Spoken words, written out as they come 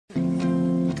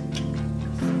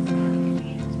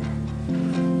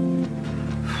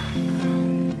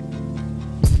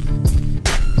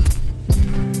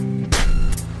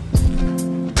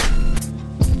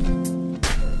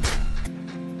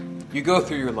You go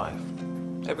through your life.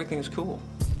 Everything's cool.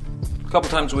 A couple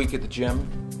times a week at the gym.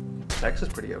 Sex is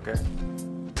pretty okay.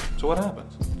 So what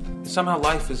happens? Somehow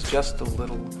life is just a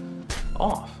little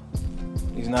off.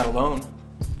 He's not alone.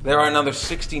 There are another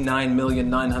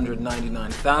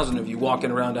 69,999,000 of you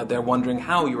walking around out there wondering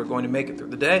how you are going to make it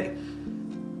through the day.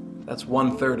 That's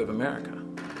 1/3 of America.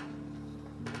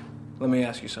 Let me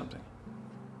ask you something.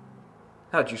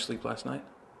 How'd you sleep last night?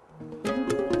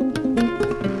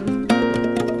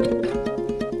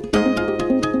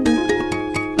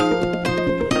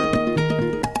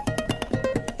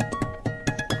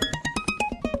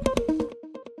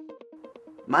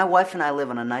 My wife and I live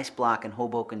on a nice block in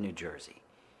Hoboken, New Jersey.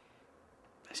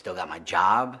 I still got my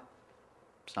job.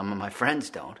 Some of my friends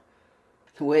don't.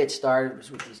 The way it started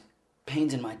was with these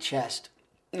pains in my chest.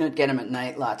 I'd get them at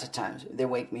night lots of times. They'd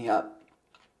wake me up.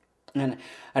 And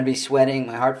I'd be sweating.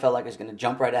 My heart felt like it was going to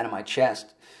jump right out of my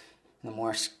chest. And the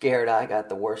more scared I got,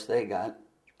 the worse they got.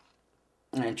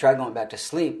 And I tried going back to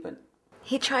sleep, but...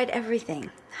 He tried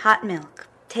everything. Hot milk,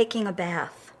 taking a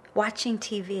bath, watching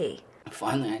TV.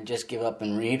 Finally, I'd just give up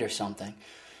and read or something.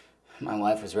 My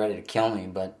wife was ready to kill me,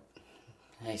 but...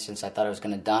 Hey, since I thought I was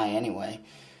going to die anyway,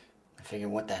 I figured,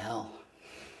 what the hell?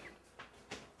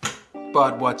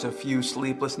 But what's a few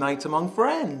sleepless nights among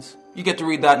friends? You get to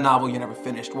read that novel you never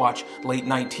finished, watch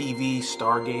late-night TV,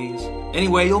 stargaze.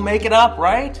 Anyway, you'll make it up,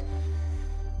 right?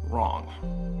 Wrong.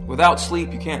 Without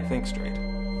sleep, you can't think straight.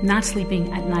 Not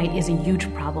sleeping at night is a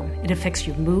huge problem. It affects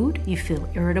your mood, you feel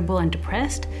irritable and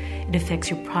depressed. It affects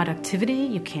your productivity,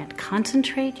 you can't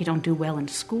concentrate, you don't do well in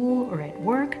school or at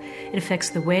work. It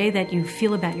affects the way that you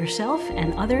feel about yourself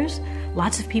and others.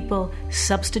 Lots of people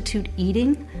substitute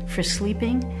eating for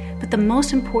sleeping. But the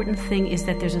most important thing is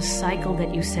that there's a cycle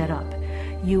that you set up.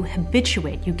 You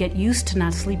habituate, you get used to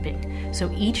not sleeping. So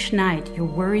each night you're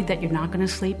worried that you're not going to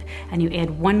sleep, and you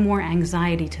add one more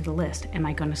anxiety to the list. Am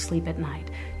I going to sleep at night?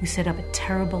 You set up a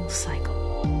terrible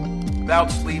cycle.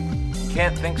 Without sleep, you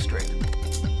can't think straight.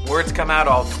 Words come out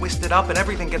all twisted up and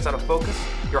everything gets out of focus.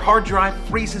 Your hard drive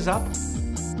freezes up.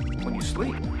 When you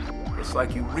sleep, it's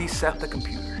like you reset the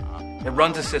computer. It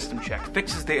runs a system check,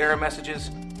 fixes the error messages.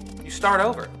 You start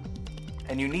over.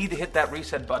 And you need to hit that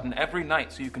reset button every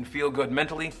night so you can feel good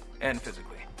mentally and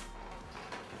physically.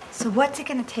 So what's it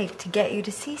going to take to get you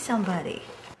to see somebody?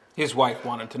 His wife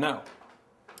wanted to know.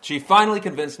 She finally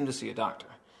convinced him to see a doctor.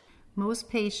 Most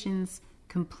patients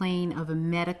complain of a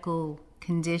medical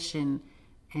condition,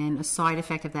 and a side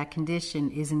effect of that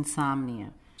condition is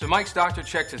insomnia. So Mike's doctor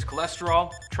checked his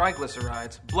cholesterol,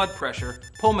 triglycerides, blood pressure,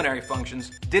 pulmonary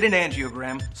functions, did an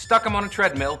angiogram, stuck him on a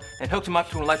treadmill, and hooked him up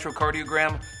to an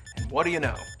electrocardiogram. And what do you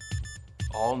know?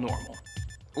 All normal.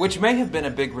 Which may have been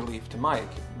a big relief to Mike,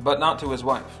 but not to his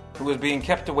wife, who was being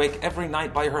kept awake every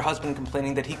night by her husband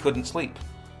complaining that he couldn't sleep.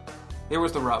 Here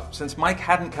was the rub. Since Mike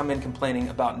hadn't come in complaining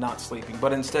about not sleeping,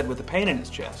 but instead with the pain in his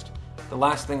chest, the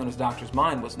last thing on his doctor's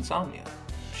mind was insomnia.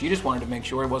 She just wanted to make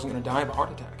sure he wasn't going to die of a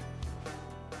heart attack.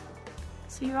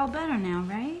 So you're all better now,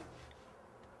 right?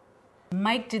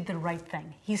 Mike did the right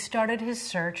thing. He started his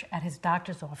search at his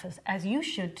doctor's office, as you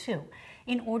should too,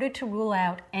 in order to rule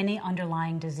out any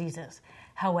underlying diseases.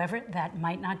 However, that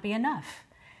might not be enough.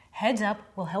 Heads Up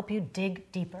will help you dig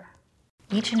deeper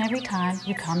each and every time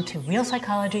you come to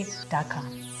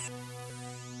realpsychology.com.